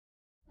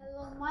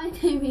My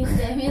name is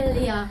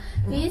Emilia.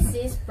 We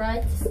see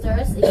bright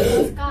stars in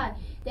the sky.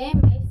 They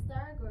make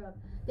star group.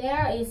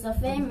 There is a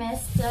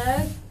famous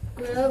star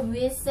group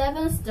with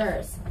 7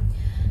 stars.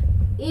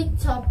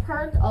 It's a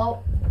part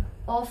of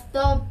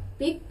the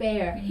Big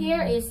Bear.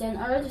 Here is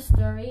an old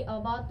story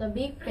about the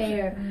Big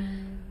Bear.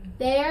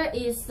 There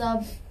is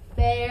a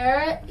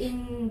bear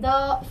in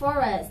the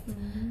forest.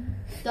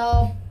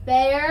 The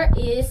bear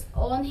is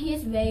on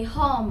his way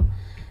home,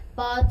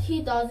 but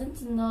he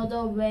doesn't know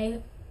the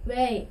way.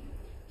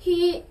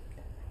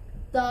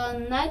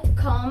 The night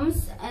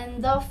comes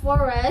and the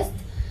forest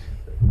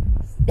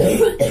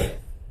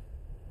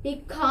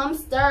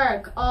becomes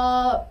dark.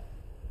 A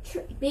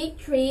big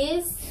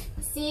tree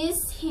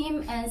sees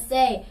him and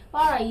say,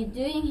 "What are you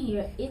doing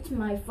here? It's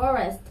my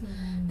forest."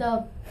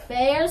 The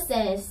bear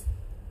says,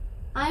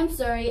 "I'm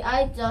sorry,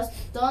 I just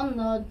don't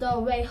know the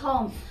way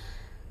home."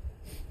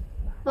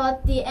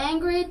 But the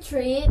angry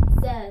tree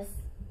says,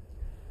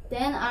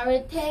 Then I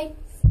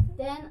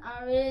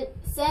will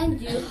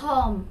send you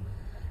home."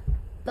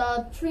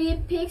 The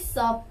tree picks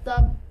up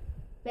the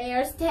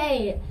bear's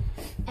tail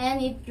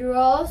and it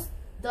throws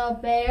the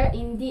bear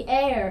in the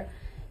air.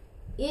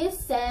 It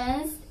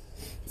sends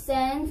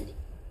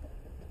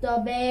the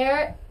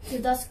bear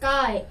to the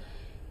sky.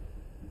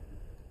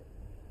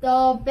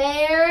 The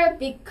bear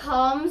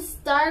becomes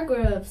star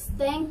groups.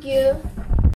 Thank you.